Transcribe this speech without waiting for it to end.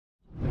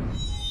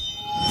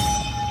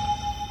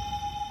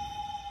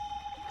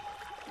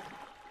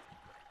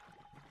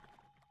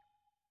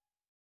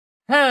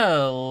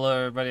Hello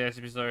everybody,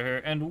 ICP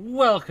here, and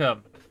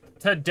welcome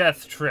to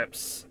Death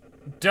Trips.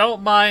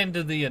 Don't mind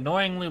the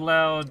annoyingly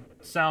loud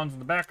sounds in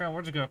the background.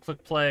 We're just going to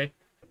click play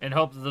and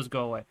hope that those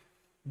go away.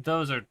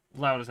 Those are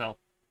loud as hell.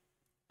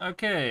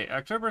 Okay,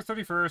 October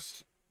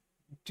 31st,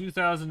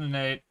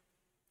 2008.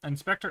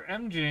 Inspector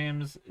M.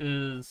 James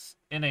is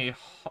in a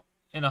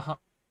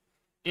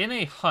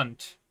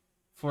hunt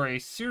for a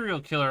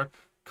serial killer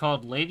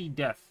called Lady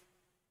Death.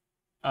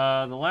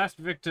 The last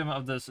victim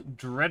of this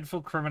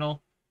dreadful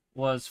criminal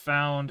was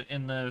found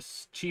in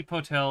this cheap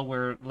hotel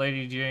where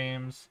Lady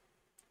James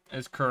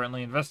is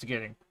currently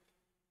investigating.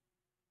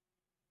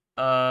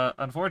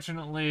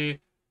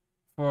 Unfortunately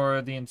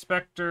for the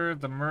inspector,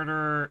 the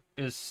murderer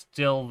is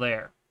still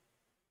there.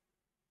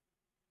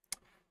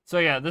 So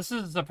yeah, this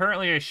is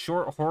apparently a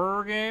short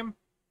horror game.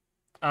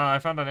 I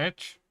found an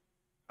itch.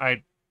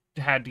 I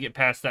had to get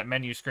past that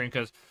menu screen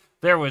because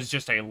there was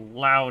just a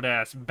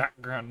loud-ass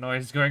background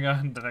noise going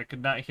on that I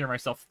could not hear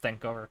myself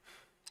think over.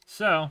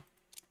 So,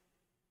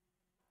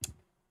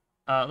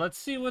 let's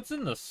see what's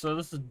in this. So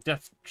this is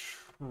Death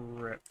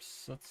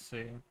Trips. Let's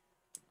see.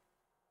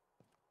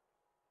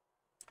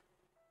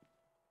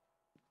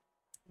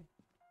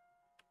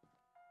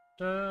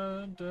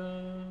 Dun,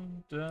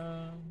 dun,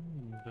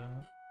 dun,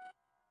 dun.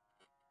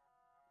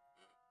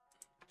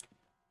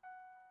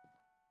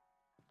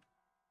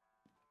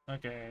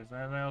 Okay, is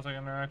there anything else I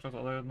can interact with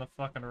other than the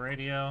fucking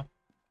radio?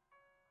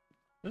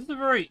 This is a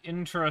very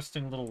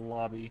interesting little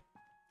lobby.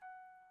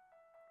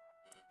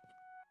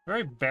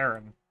 Very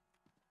barren.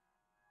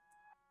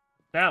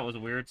 That was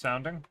weird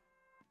sounding.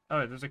 Oh,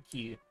 wait, there's a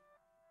key.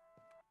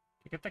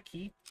 Can I get the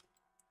key?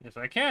 Yes,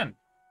 I can!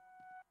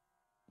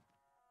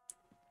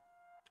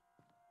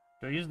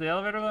 Do I use the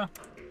elevator, though?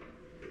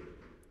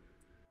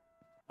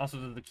 Also,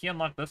 did the key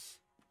unlock this?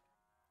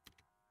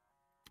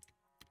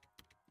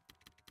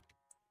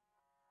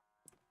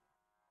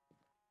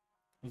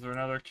 Is there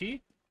another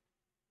key?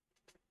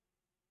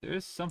 There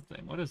is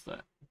something. What is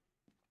that?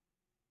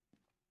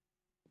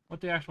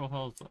 What the actual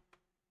hell is that?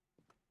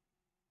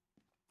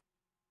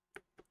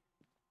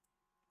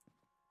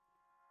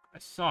 I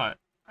saw it.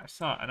 I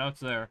saw it. I know it's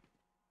there.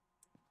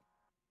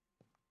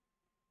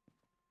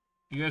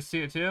 You guys see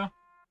it too?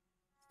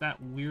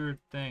 That weird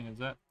thing. Is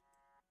that...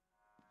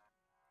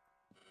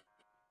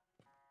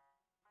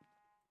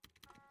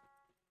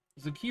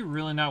 Does the key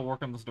really not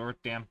work on this door?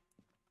 Damn.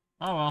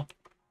 Oh well.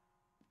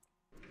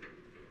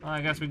 Well,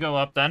 I guess we go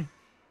up then.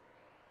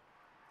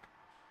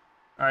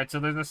 Alright, so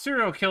there's a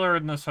serial killer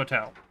in this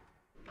hotel.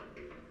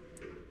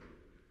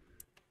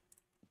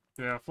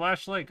 Do we have a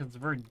flashlight? Because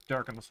it's very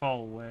dark in this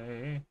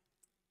hallway.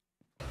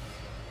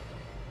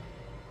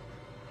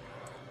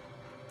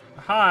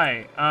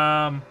 Hi,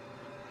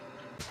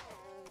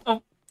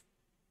 Oh.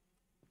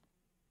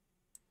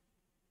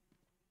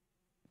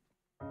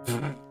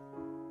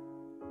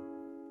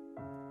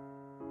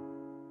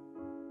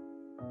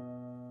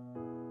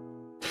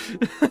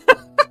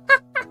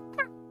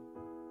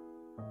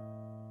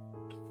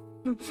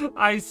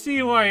 I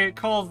see why it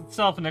calls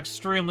itself an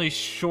extremely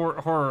short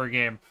horror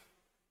game.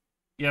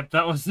 Yep,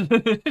 that was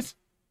it.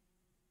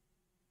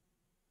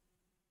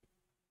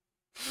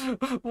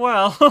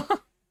 Well...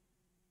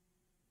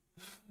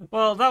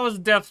 Well, that was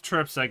Death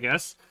Trips, I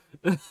guess.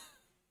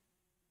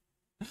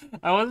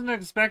 I wasn't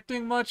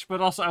expecting much, but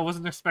also I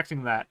wasn't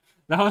expecting that.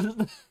 That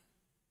was...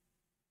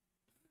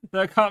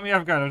 That caught me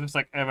off guard. I was just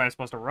like, am I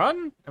supposed to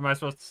run? Am I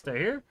supposed to stay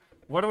here?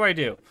 What do I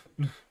do?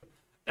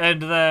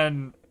 And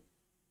then...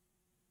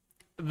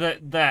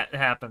 That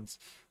happens.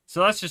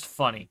 So that's just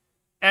funny.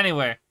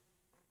 Anyway.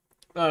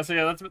 So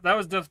yeah, that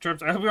was Death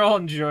Trips. I hope you all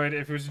enjoyed.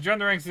 If you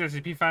enjoyed the Ranks of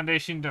the SCP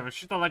Foundation, don't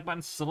forget to the like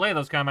button, slay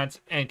those comments,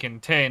 and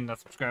contain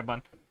that subscribe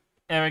button.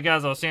 Anyway,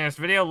 guys, I'll see you in the next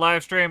video,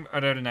 live stream,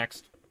 or do the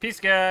next. Peace,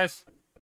 guys!